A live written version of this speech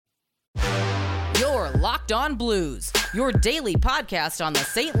You're Locked On Blues, your daily podcast on the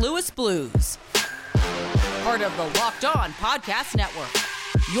St. Louis Blues. Part of the Locked On Podcast Network,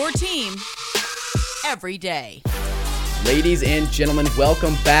 your team every day. Ladies and gentlemen,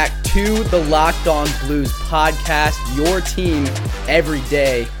 welcome back to the Locked On Blues podcast, your team every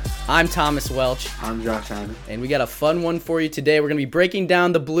day. I'm Thomas Welch. I'm Josh Hyman. And we got a fun one for you today. We're going to be breaking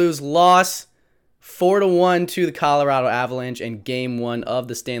down the Blues' loss 4-1 to the Colorado Avalanche in Game 1 of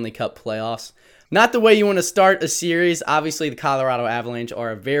the Stanley Cup playoffs. Not the way you want to start a series. Obviously, the Colorado Avalanche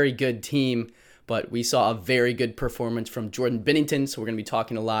are a very good team, but we saw a very good performance from Jordan Binnington, so we're going to be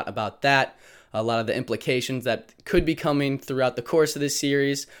talking a lot about that. A lot of the implications that could be coming throughout the course of this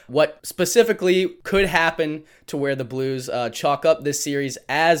series. What specifically could happen to where the Blues chalk up this series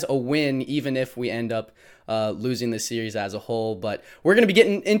as a win, even if we end up losing the series as a whole. But we're going to be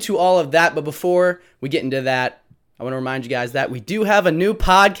getting into all of that. But before we get into that, I want to remind you guys that we do have a new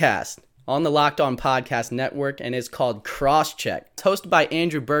podcast on the Locked On Podcast Network, and it's called Crosscheck. It's hosted by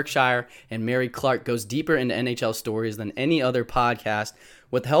Andrew Berkshire, and Mary Clark goes deeper into NHL stories than any other podcast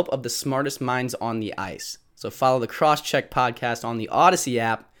with the help of the smartest minds on the ice. So follow the Crosscheck podcast on the Odyssey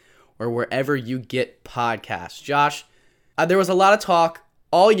app or wherever you get podcasts. Josh, there was a lot of talk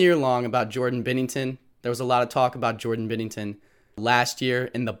all year long about Jordan Binnington. There was a lot of talk about Jordan Binnington last year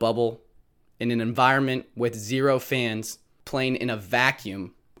in the bubble, in an environment with zero fans, playing in a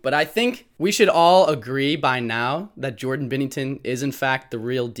vacuum. But I think we should all agree by now that Jordan Binnington is in fact the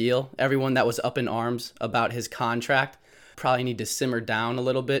real deal. Everyone that was up in arms about his contract probably need to simmer down a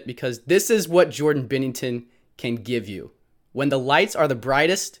little bit, because this is what Jordan Binnington can give you. When the lights are the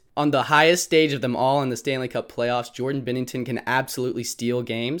brightest on the highest stage of them all in the Stanley Cup playoffs, Jordan Binnington can absolutely steal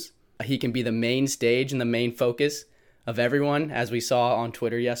games. He can be the main stage and the main focus of everyone, as we saw on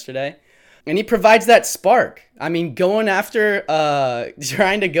Twitter yesterday. And he provides that spark. I mean, trying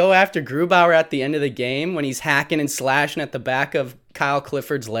to go after Grubauer at the end of the game when he's hacking and slashing at the back of Kyle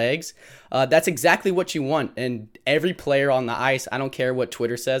Clifford's legs. That's exactly what you want. And every player on the ice, I don't care what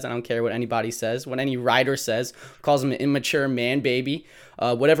Twitter says. I don't care what anybody says. What any writer says, calls him an immature man baby.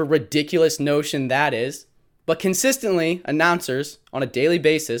 Whatever ridiculous notion that is. But consistently, announcers on a daily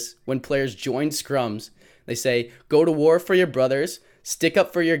basis, when players join scrums, they say, go to war for your brothers. Stick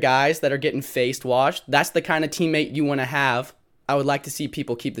up for your guys that are getting face washed. That's the kind of teammate you want to have. I would like to see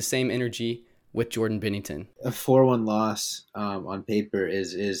people keep the same energy with Jordan Binnington. A 4-1 loss on paper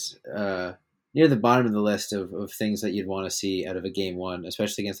is near the bottom of the list of things that you'd want to see out of a Game 1,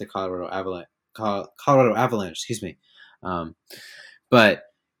 especially against the Colorado Avalanche. Excuse me. But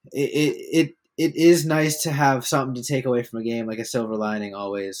it is nice to have something to take away from a game, like a silver lining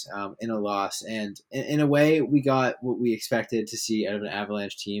always in a loss. And in a way, we got what we expected to see out of an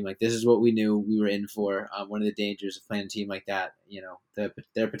Avalanche team. Like, this is what we knew we were in for. One of the dangers of playing a team like that,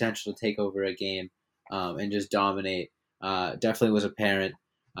 their potential to take over a game and just dominate definitely was apparent.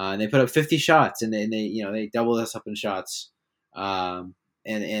 And they put up 50 shots, and they doubled us up in shots. And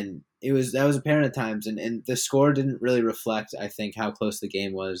that was apparent at times. And the score didn't really reflect, I think, how close the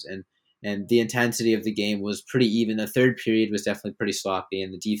game was. And the intensity of the game was pretty even. The third period was definitely pretty sloppy,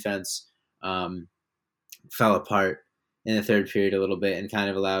 and the defense fell apart in the third period a little bit and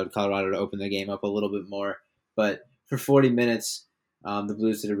kind of allowed Colorado to open the game up a little bit more. But for 40 minutes, the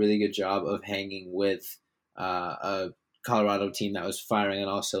Blues did a really good job of hanging with a Colorado team that was firing on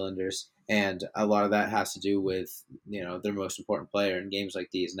all cylinders. And a lot of that has to do with, their most important player in games like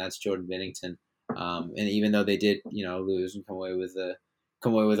these, and that's Jordan Binnington. And even though they did, lose and come away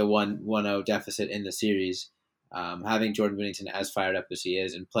with a 1-0 deficit in the series, having Jordan Binnington as fired up as he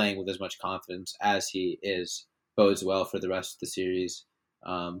is and playing with as much confidence as he is bodes well for the rest of the series.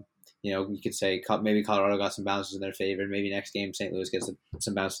 You could say maybe Colorado got some bounces in their favor. Maybe next game St. Louis gets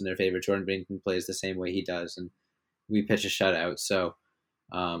some bounces in their favor. Jordan Binnington plays the same way he does, and we pitch a shutout. So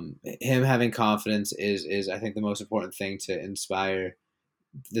him having confidence is I think the most important thing to inspire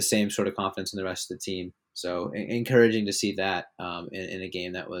the same sort of confidence in the rest of the team. So encouraging to see that in a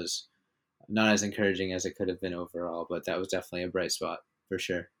game that was not as encouraging as it could have been overall, but that was definitely a bright spot for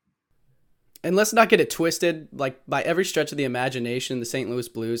sure. And let's not get it twisted. Like, by every stretch of the imagination, the St. Louis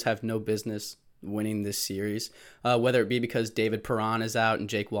Blues have no business winning this series, whether it be because David Perron is out and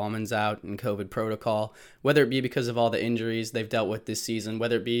Jake Wallman's out in COVID protocol, whether it be because of all the injuries they've dealt with this season,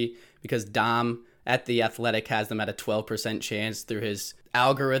 whether it be because Dom at The Athletic has them at a 12% chance through his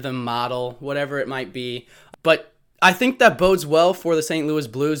algorithm model, whatever it might be. But I think that bodes well for the St. Louis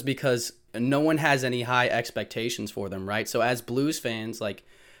Blues because no one has any high expectations for them, right? So as Blues fans,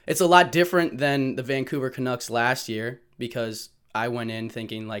 it's a lot different than the Vancouver Canucks last year, because I went in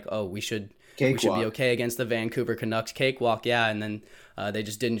thinking we should we should be Cakewalk. okay against the Vancouver Canucks. Cakewalk, yeah, and then they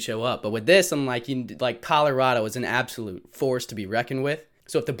just didn't show up. But with this, I'm like Colorado is an absolute force to be reckoned with.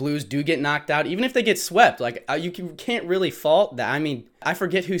 So if the Blues do get knocked out, even if they get swept, can't really fault that. I mean, I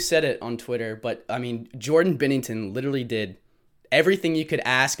forget who said it on Twitter, but I mean, Jordan Binnington literally did everything you could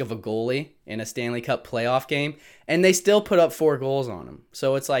ask of a goalie in a Stanley Cup playoff game, and they still put up 4 goals on him.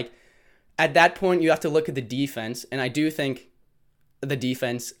 So it's like, at that point, you have to look at the defense, and I do think the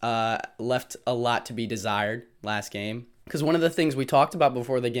defense left a lot to be desired last game. Because one of the things we talked about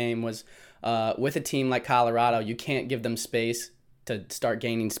before the game was with a team like Colorado, you can't give them space to start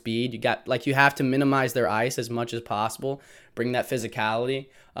gaining speed. You have to minimize their ice as much as possible, bring that physicality,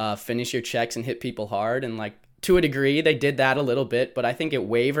 finish your checks and hit people hard. And to a degree, they did that a little bit, but I think it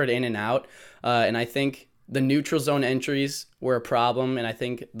wavered in and out. And I think the neutral zone entries were a problem. And I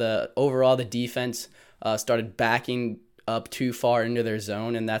think the defense started backing up too far into their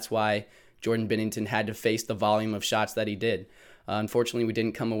zone. And that's why Jordan Binnington had to face the volume of shots that he did. Unfortunately, we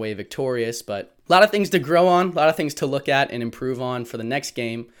didn't come away victorious, but a lot of things to grow on, a lot of things to look at and improve on for the next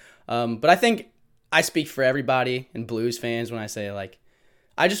game. But I think I speak for everybody and Blues fans when I say,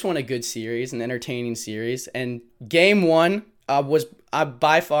 I just want a good series, an entertaining series. And game 1 was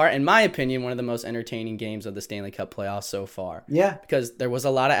by far, in my opinion, one of the most entertaining games of the Stanley Cup playoffs so far. Yeah. Because there was a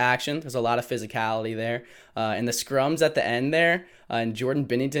lot of action. There's a lot of physicality there. And the scrums at the end there, and Jordan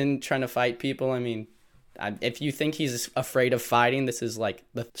Binnington trying to fight people, I mean, if you think he's afraid of fighting, this is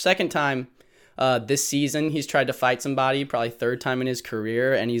the second time this season he's tried to fight somebody, probably third time in his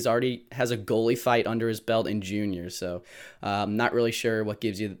career, and he's already has a goalie fight under his belt in juniors. So I'm not really sure what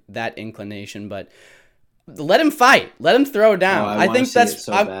gives you that inclination, but let him fight. Let him throw down. I think that's.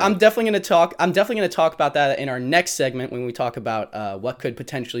 I'm definitely going to talk. I'm definitely going to talk about that in our next segment when we talk about what could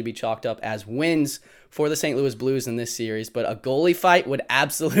potentially be chalked up as wins for the St. Louis Blues in this series. But a goalie fight would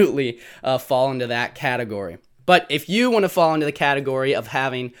absolutely fall into that category. But if you want to fall into the category of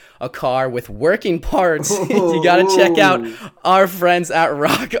having a car with working parts, you got to check out our friends at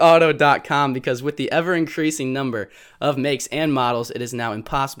rockauto.com, because with the ever-increasing number of makes and models, it is now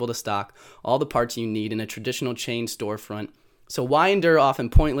impossible to stock all the parts you need in a traditional chain storefront. So why endure often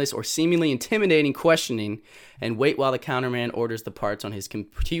pointless or seemingly intimidating questioning and wait while the counterman orders the parts on his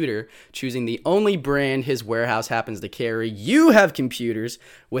computer, choosing the only brand his warehouse happens to carry? You have computers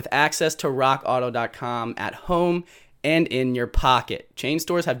with access to rockauto.com at home and in your pocket. Chain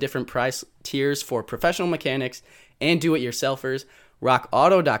stores have different price tiers for professional mechanics and do-it-yourselfers.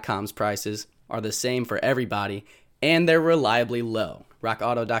 Rockauto.com's prices are the same for everybody, and they're reliably low.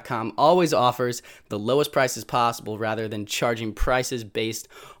 RockAuto.com always offers the lowest prices possible rather than charging prices based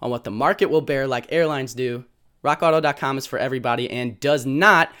on what the market will bear like airlines do. RockAuto.com is for everybody and does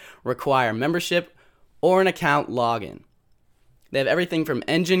not require membership or an account login. They have everything from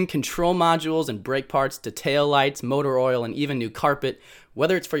engine control modules and brake parts to tail lights, motor oil, and even new carpet.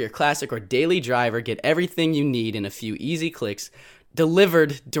 Whether it's for your classic or daily driver, get everything you need in a few easy clicks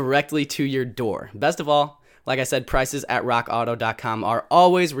delivered directly to your door. Best of all, like I said, prices at rockauto.com are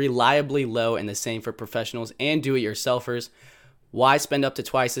always reliably low, and the same for professionals and do-it-yourselfers. Why spend up to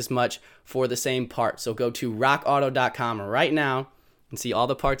twice as much for the same part? So go to rockauto.com right now and see all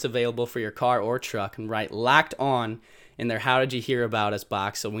the parts available for your car or truck, and write "Locked On" in their "How did you hear about us"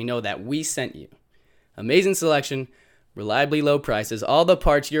 box so we know that we sent you. Amazing selection, reliably low prices, all the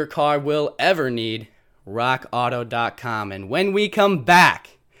parts your car will ever need. rockauto.com. And when we come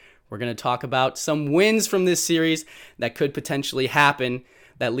back, we're going to talk about some wins from this series that could potentially happen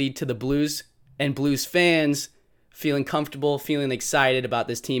that lead to the Blues and Blues fans feeling comfortable, feeling excited about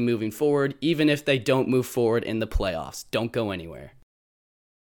this team moving forward, even if they don't move forward in the playoffs. Don't go anywhere.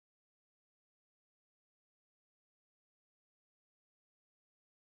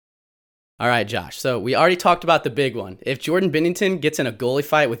 All right, Josh. So we already talked about the big one. If Jordan Binnington gets in a goalie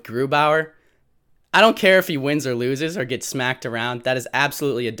fight with Grubauer, I don't care if he wins or loses or gets smacked around. That is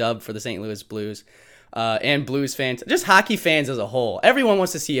absolutely a dub for the St. Louis Blues and Blues fans, just hockey fans as a whole. Everyone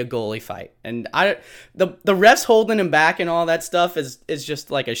wants to see a goalie fight, and the refs holding him back and all that stuff is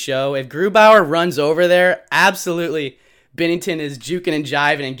just like a show. If Grubauer runs over there, absolutely, Binnington is juking and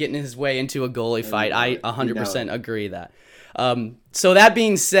jiving and getting his way into a goalie fight. I 100% agree that. So that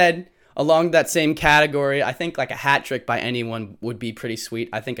being said, along that same category, I think like a hat trick by anyone would be pretty sweet.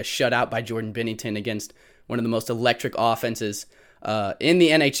 I think a shutout by Jordan Binnington against one of the most electric offenses in the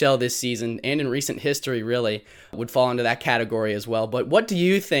NHL this season and in recent history, really, would fall into that category as well. But what do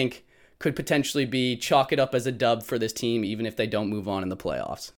you think could potentially be chalk it up as a dub for this team, even if they don't move on in the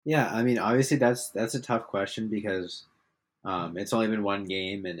playoffs? Yeah, I mean, obviously that's a tough question because It's only been one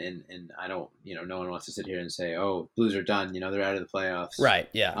game, and I don't, no one wants to sit here and say, oh, Blues are done. They're out of the playoffs. Right.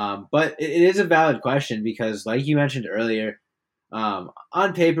 Yeah. But it is a valid question because, like you mentioned earlier,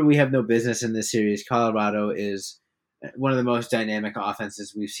 on paper we have no business in this series. Colorado is one of the most dynamic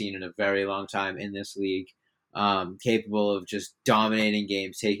offenses we've seen in a very long time in this league, capable of just dominating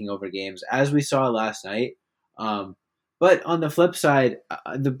games, taking over games, as we saw last night. But on the flip side,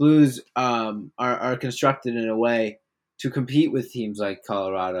 the Blues are constructed in a way to compete with teams like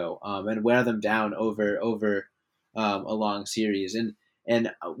Colorado and wear them down over a long series.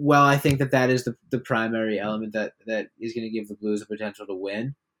 And well, I think that is the primary element that is going to give the Blues the potential to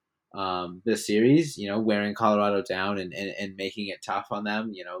win this series. Wearing Colorado down and making it tough on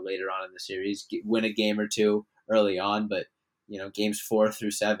them. Later on in the series, win a game or two early on, but games 4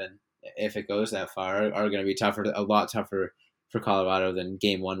 through 7, if it goes that far, are going to be a lot tougher for Colorado than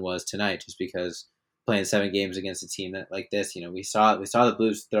game 1 was tonight, just because playing 7 games against a team that like this, we saw the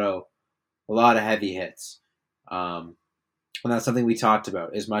Blues throw a lot of heavy hits. And that's something we talked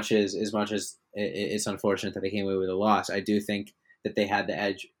about. As much as it's unfortunate that they came away with a loss, I do think that they had the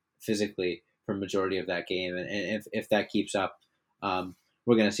edge physically for majority of that game. And if that keeps up,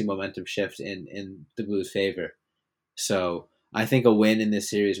 we're going to see momentum shift in the Blues' favor. So I think a win in this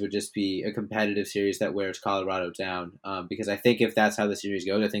series would just be a competitive series that wears Colorado down. Because I think if that's how the series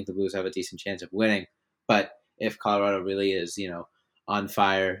goes, I think the Blues have a decent chance of winning. But if Colorado really is, on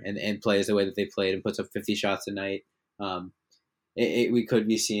fire and plays the way that they played and puts up 50 shots a night, we could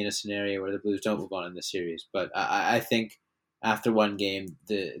be seeing a scenario where the Blues don't move on in the series. But I think after one game,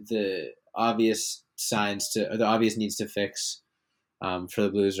 the obvious needs to fix for the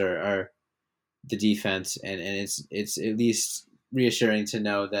Blues are the defense, and it's at least reassuring to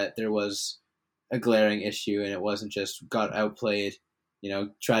know that there was a glaring issue and it wasn't just got outplayed.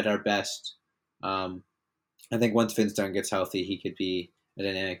 Tried our best. I think once Vince Dunn gets healthy, he could be a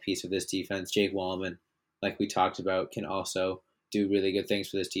dynamic piece of this defense. Jake Wallman, like we talked about, can also do really good things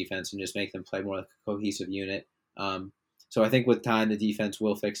for this defense and just make them play more like a cohesive unit. So I think with time, the defense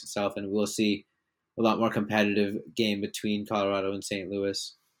will fix itself, and we'll see a lot more competitive game between Colorado and St.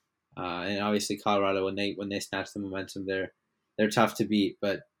 Louis. And obviously Colorado, when they snatch the momentum, they're tough to beat,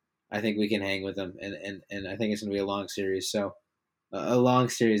 but I think we can hang with them, and I think it's going to be a long series. So a long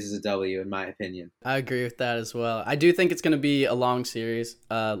series is a W, in my opinion. I agree with that as well. I do think it's going to be a long series.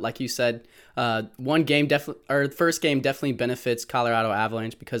 Like you said, the first game definitely benefits Colorado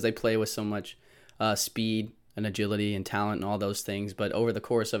Avalanche because they play with so much speed and agility and talent and all those things. But over the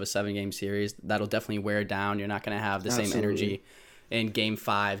course of a 7-game series, that'll definitely wear down. You're not going to have the same energy in Game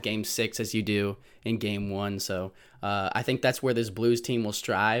 5, Game 6 as you do in Game 1. So I think that's where this Blues team will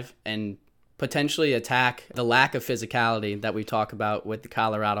strive and potentially attack the lack of physicality that we talk about with the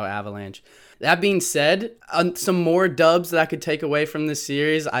Colorado Avalanche. That being said, some more dubs that I could take away from this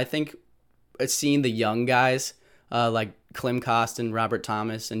series, I think seeing the young guys like Klim Kostin, Robert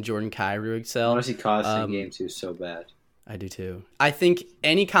Thomas, and Jordan Kyrou excel. I want to see Kostin in Game 2 so bad. I do too. I think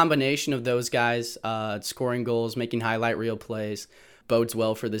any combination of those guys scoring goals, making highlight reel plays, bodes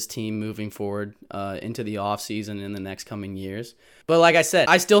well for this team moving forward into the offseason in the next coming years. But like I said,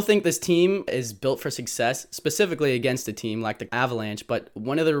 I still think this team is built for success, specifically against a team like the Avalanche. But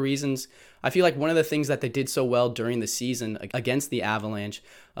one of the things that they did so well during the season against the Avalanche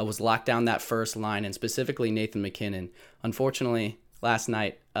was lock down that first line, and specifically Nathan MacKinnon. Unfortunately, last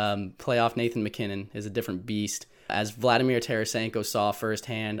night, playoff Nathan MacKinnon is a different beast. As Vladimir Tarasenko saw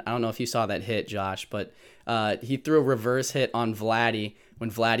firsthand, I don't know if you saw that hit, Josh, but he threw a reverse hit on Vladdy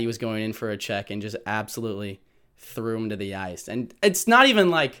when Vladdy was going in for a check and just absolutely threw him to the ice. And it's not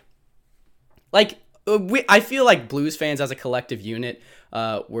even I feel like Blues fans as a collective unit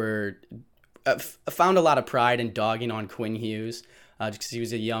were found a lot of pride in dogging on Quinn Hughes because he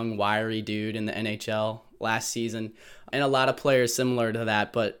was a young, wiry dude in the NHL last season, and a lot of players similar to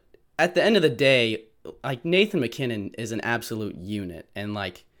that. But at the end of the day, Nathan MacKinnon is an absolute unit, and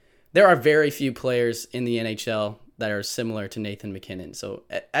there are very few players in the NHL that are similar to Nathan MacKinnon. So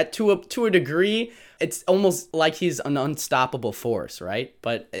to a degree, it's almost like he's an unstoppable force, right?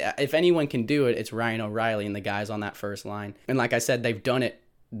 But if anyone can do it, it's Ryan O'Reilly and the guys on that first line. And like I said, they've done it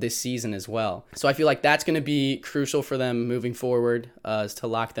this season as well. So I feel like that's going to be crucial for them moving forward, is to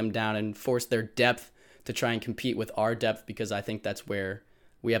lock them down and force their depth to try and compete with our depth, because I think that's where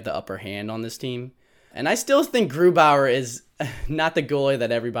we have the upper hand on this team. And I still think Grubauer is not the goalie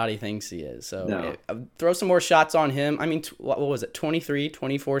that everybody thinks he is. So throw some more shots on him. I mean, what was it? 23,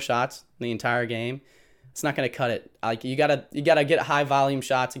 24 shots the entire game. It's not going to cut it. You gotta get high volume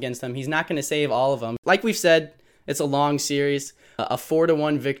shots against him. He's not going to save all of them. Like we've said, It's a long series. A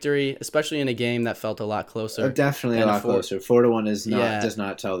 4-1 victory, especially in a game that felt a lot closer. Definitely a lot closer. 4-1 does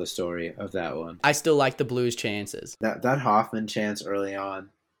not tell the story of that one. I still like the Blues' chances. That Hoffman chance early on.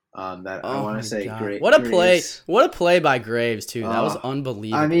 That I want to say great. What a play! What a play by Graves too. That was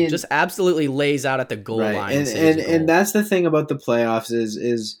unbelievable. I mean, just absolutely lays out at the goal line. And that's the thing about the playoffs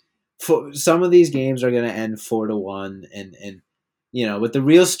is some of these games are going to end 4-1, and but the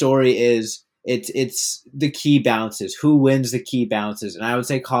real story is it's the key bounces. Who wins the key bounces? And I would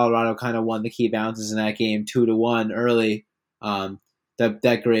say Colorado kind of won the key bounces in that game 2-1 early.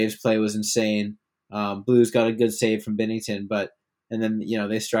 That Graves play was insane. Blues got a good save from Binnington, and then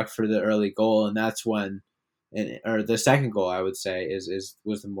they struck for the early goal, and that's when, or the second goal I would say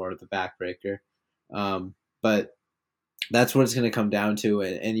was the more of the backbreaker. But that's what it's going to come down to,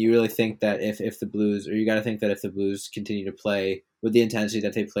 and you really think that if the Blues, or you got to think that if the Blues continue to play with the intensity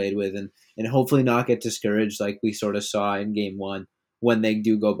that they played with, and hopefully not get discouraged like we sort of saw in Game 1 when they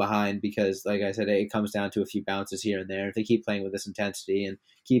do go behind, because like I said, it comes down to a few bounces here and there. If they keep playing with this intensity and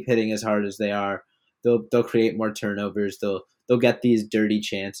keep hitting as hard as they are, they'll create more turnovers. They'll get these dirty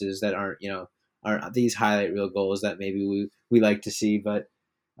chances that aren't these highlight reel goals that maybe we like to see, but.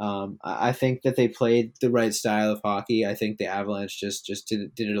 I think that they played the right style of hockey. I think the Avalanche just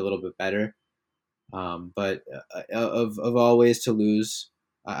did it a little bit better. But of all ways to lose,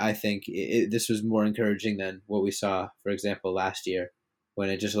 I think this was more encouraging than what we saw, for example, last year,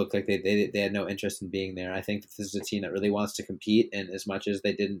 when it just looked like they had no interest in being there. I think that this is a team that really wants to compete, and as much as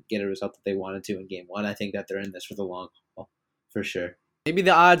they didn't get a result that they wanted to in Game 1, I think that they're in this for the long haul, for sure. Maybe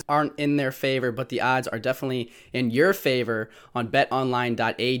the odds aren't in their favor, but the odds are definitely in your favor on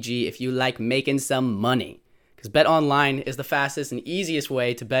betonline.ag if you like making some money. Because BetOnline is the fastest and easiest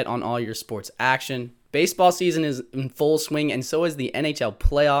way to bet on all your sports action. Baseball season is in full swing, and so is the NHL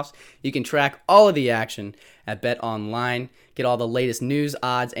playoffs. You can track all of the action at BetOnline. Get all the latest news,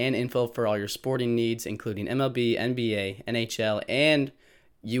 odds, and info for all your sporting needs, including MLB, NBA, NHL, and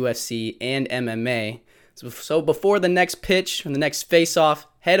UFC, and MMA. So before the next pitch and the next face-off,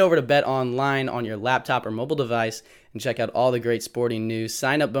 head over to BetOnline on your laptop or mobile device and check out all the great sporting news,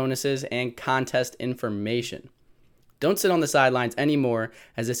 sign-up bonuses, and contest information. Don't sit on the sidelines anymore,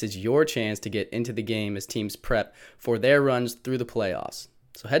 as this is your chance to get into the game as teams prep for their runs through the playoffs.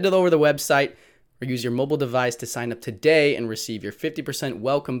 So head over to the website or use your mobile device to sign up today and receive your 50%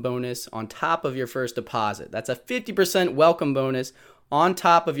 welcome bonus on top of your first deposit. That's a 50% welcome bonus on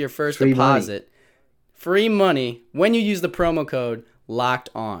top of your first deposit. Free money when you use the promo code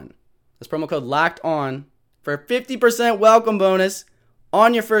LOCKEDON. This promo code LOCKEDON for a 50% welcome bonus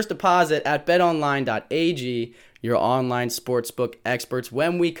on your first deposit at betonline.ag, your online sportsbook experts.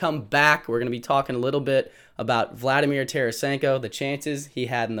 When we come back, we're going to be talking a little bit about Vladimir Tarasenko, the chances he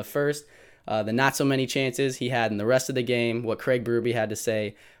had in the first, the not so many chances he had in the rest of the game, what Craig Berube had to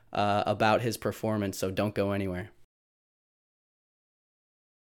say about his performance, so don't go anywhere.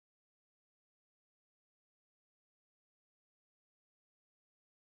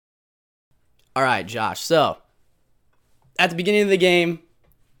 All right, Josh. So, at the beginning of the game,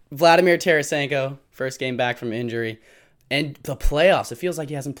 Vladimir Tarasenko, first game back from injury, and the playoffs. It feels like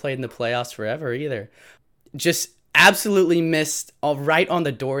he hasn't played in the playoffs forever either. Just absolutely missed, right on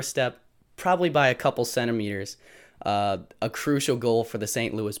the doorstep, probably by a couple centimeters, a crucial goal for the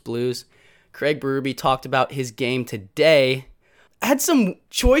St. Louis Blues. Craig Berube talked about his game today. Had some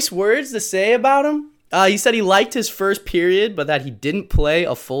choice words to say about him. He said he liked his first period, but that he didn't play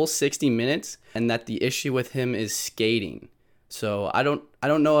a full 60 minutes, and that the issue with him is skating. So I don't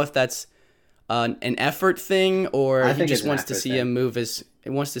know if that's an effort thing, or he just wants to see him move his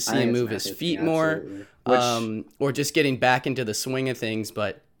feet more, or just getting back into the swing of things.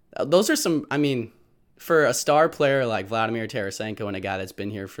 But those are some. I mean, for a star player like Vladimir Tarasenko and a guy that's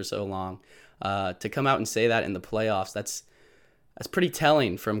been here for so long, to come out and say that in the playoffs, that's pretty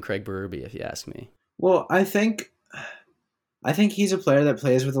telling from Craig Berube, if you ask me. Well, I think he's a player that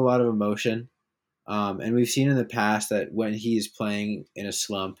plays with a lot of emotion, and we've seen in the past that when he's playing in a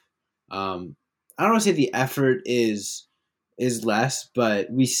slump, I don't want to say the effort is less,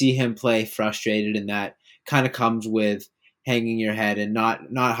 but we see him play frustrated, and that kind of comes with hanging your head and not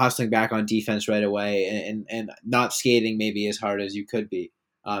hustling back on defense right away, and not skating maybe as hard as you could be,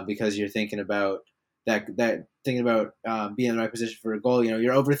 because you're thinking about being in the right position for a goal.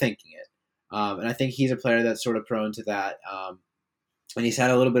 You're overthinking it. And I think he's a player that's sort of prone to that. And he's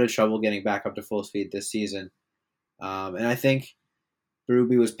had a little bit of trouble getting back up to full speed this season. And I think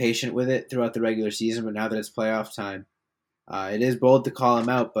Berube was patient with it throughout the regular season, but now that it's playoff time, it is bold to call him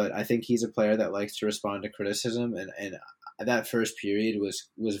out, but I think he's a player that likes to respond to criticism. And that first period was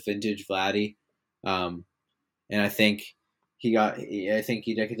vintage Vladdy. And And I think you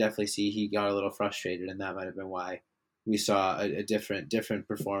could definitely see he got a little frustrated, and that might have been why we saw a different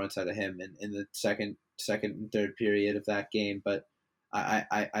performance out of him in the second and third period of that game. But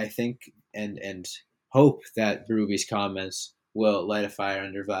I think and hope that Berube's comments will light a fire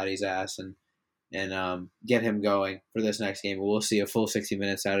under Vladdy's ass and get him going for this next game. We'll see a full 60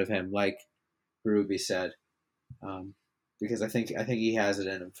 minutes out of him, like Berube said, because I think he has it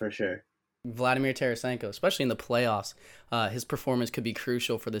in him for sure. Vladimir Tarasenko, especially in the playoffs, his performance could be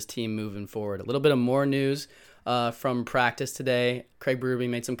crucial for this team moving forward. A little bit of more news from practice today. Craig Berube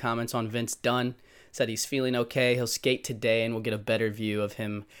made some comments on Vince Dunn, said he's feeling okay. He'll skate today, and we'll get a better view of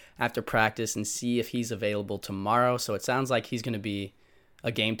him after practice and see if he's available tomorrow. So it sounds like he's going to be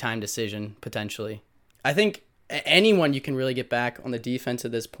a game time decision, potentially. I think anyone you can really get back on the defense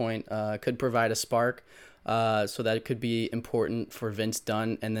at this point could provide a spark. So that could be important for Vince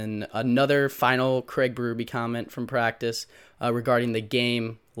Dunn. And then another final Craig Berube comment from practice regarding the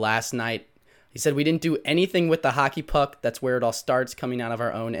game last night. He said, "We didn't do anything with the hockey puck. That's where it all starts, coming out of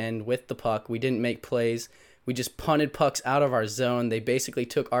our own end with the puck. We didn't make plays. We just punted pucks out of our zone. They basically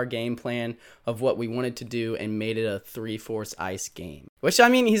took our game plan of what we wanted to do and made it a 3/4 ice game." Which, I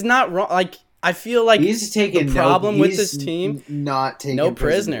mean, he's not wrong. Like, I feel like he's taking the problem with this team, not taking no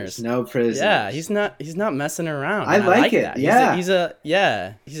prisoners. No prisoners. Yeah, he's not messing around. I like it. That.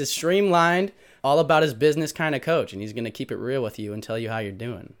 Yeah. He's a streamlined, all about his business kind of coach, and he's going to keep it real with you and tell you how you're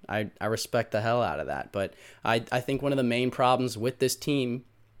doing. I respect the hell out of that. But I think one of the main problems with this team,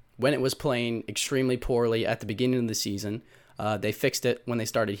 when it was playing extremely poorly at the beginning of the season, they fixed it when they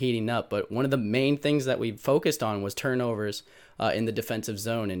started heating up. But one of the main things that we focused on was turnovers in the defensive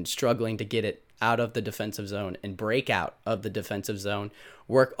zone and struggling to get it out of the defensive zone and break out of the defensive zone,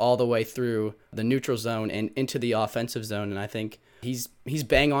 work all the way through the neutral zone and into the offensive zone. And I think he's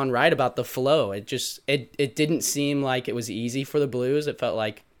bang on right about the flow. It didn't seem like it was easy for the Blues. It felt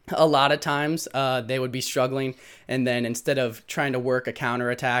like a lot of times they would be struggling, and then instead of trying to work a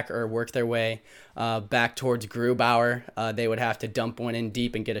counterattack or work their way back towards Grubauer, they would have to dump one in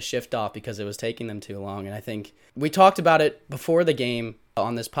deep and get a shift off because it was taking them too long. And I think we talked about it before the game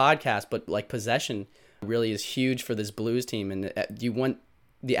on this podcast, but like possession really is huge for this Blues team, and you want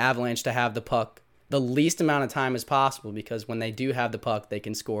the Avalanche to have the puck the least amount of time as possible, because when they do have the puck, they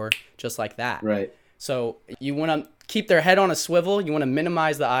can score just like that. Right. So you want to keep their head on a swivel. You want to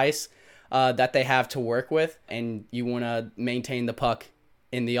minimize the ice that they have to work with, and you want to maintain the puck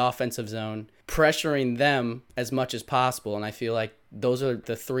in the offensive zone, pressuring them as much as possible. And I feel like those are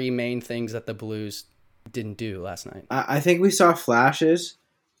the three main things that the Blues didn't do last night. I think we saw flashes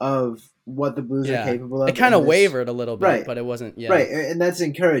of what the Blues are capable of. It kind of wavered a little bit, right. But it wasn't. Yeah. Right, and that's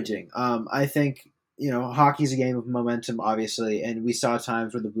encouraging. I think, hockey's a game of momentum, obviously, and we saw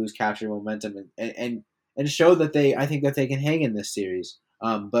times where the Blues captured momentum and showed that I think that they can hang in this series.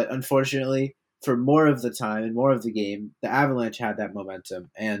 But unfortunately, for more of the time and more of the game, the Avalanche had that momentum,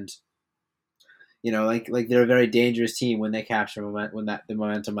 and like they're a very dangerous team when they capture the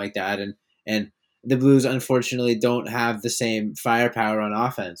momentum like that, and the Blues unfortunately don't have the same firepower on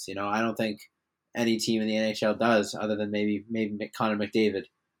offense. I don't think any team in the NHL does, other than maybe Connor McDavid,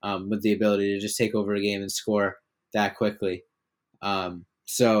 with the ability to just take over a game and score that quickly.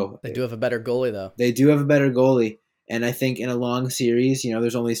 So they do have a better goalie, though. They do have a better goalie, and I think in a long series,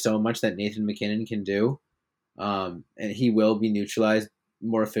 there's only so much that Nathan MacKinnon can do, and he will be neutralized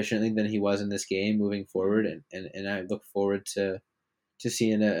more efficiently than he was in this game moving forward. And I look forward to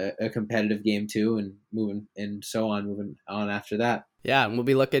seeing a competitive game too, and moving on after that. Yeah, and we'll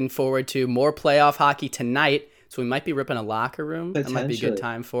be looking forward to more playoff hockey tonight. So we might be ripping a locker room. That might be a good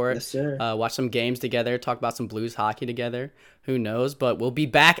time for it. Yes, sir. Watch some games together, talk about some Blues hockey together. Who knows? But we'll be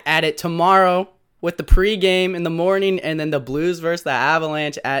back at it tomorrow with the pregame in the morning, and then the Blues versus the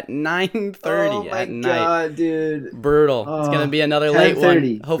Avalanche at 9:30 at night. Oh my god, dude! Brutal. It's gonna be another late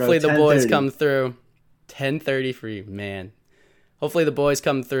one. Hopefully the boys 10:30. come through. 10:30 for you, man. Hopefully the boys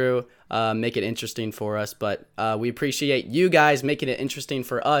come through, make it interesting for us. But we appreciate you guys making it interesting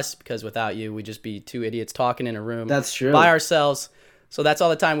for us, because without you, we'd just be two idiots talking in a room. That's true. By ourselves. So that's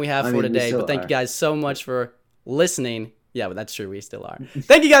all the time we have for today. But thank you guys so much for listening. Yeah, but that's true. We still are.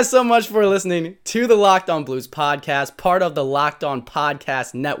 Thank you guys so much for listening to the Locked On Blues podcast, part of the Locked On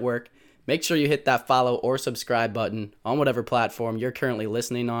Podcast Network. Make sure you hit that follow or subscribe button on whatever platform you're currently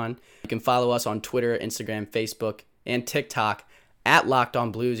listening on. You can follow us on Twitter, Instagram, Facebook, and TikTok at Locked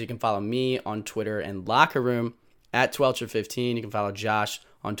On Blues. You can follow me on Twitter and Locker Room at Twelcher15. You can follow Josh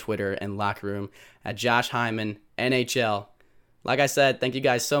on Twitter and Locker Room at Josh Hyman NHL. Like I said, thank you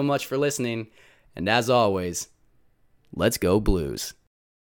guys so much for listening. And as always, let's go Blues.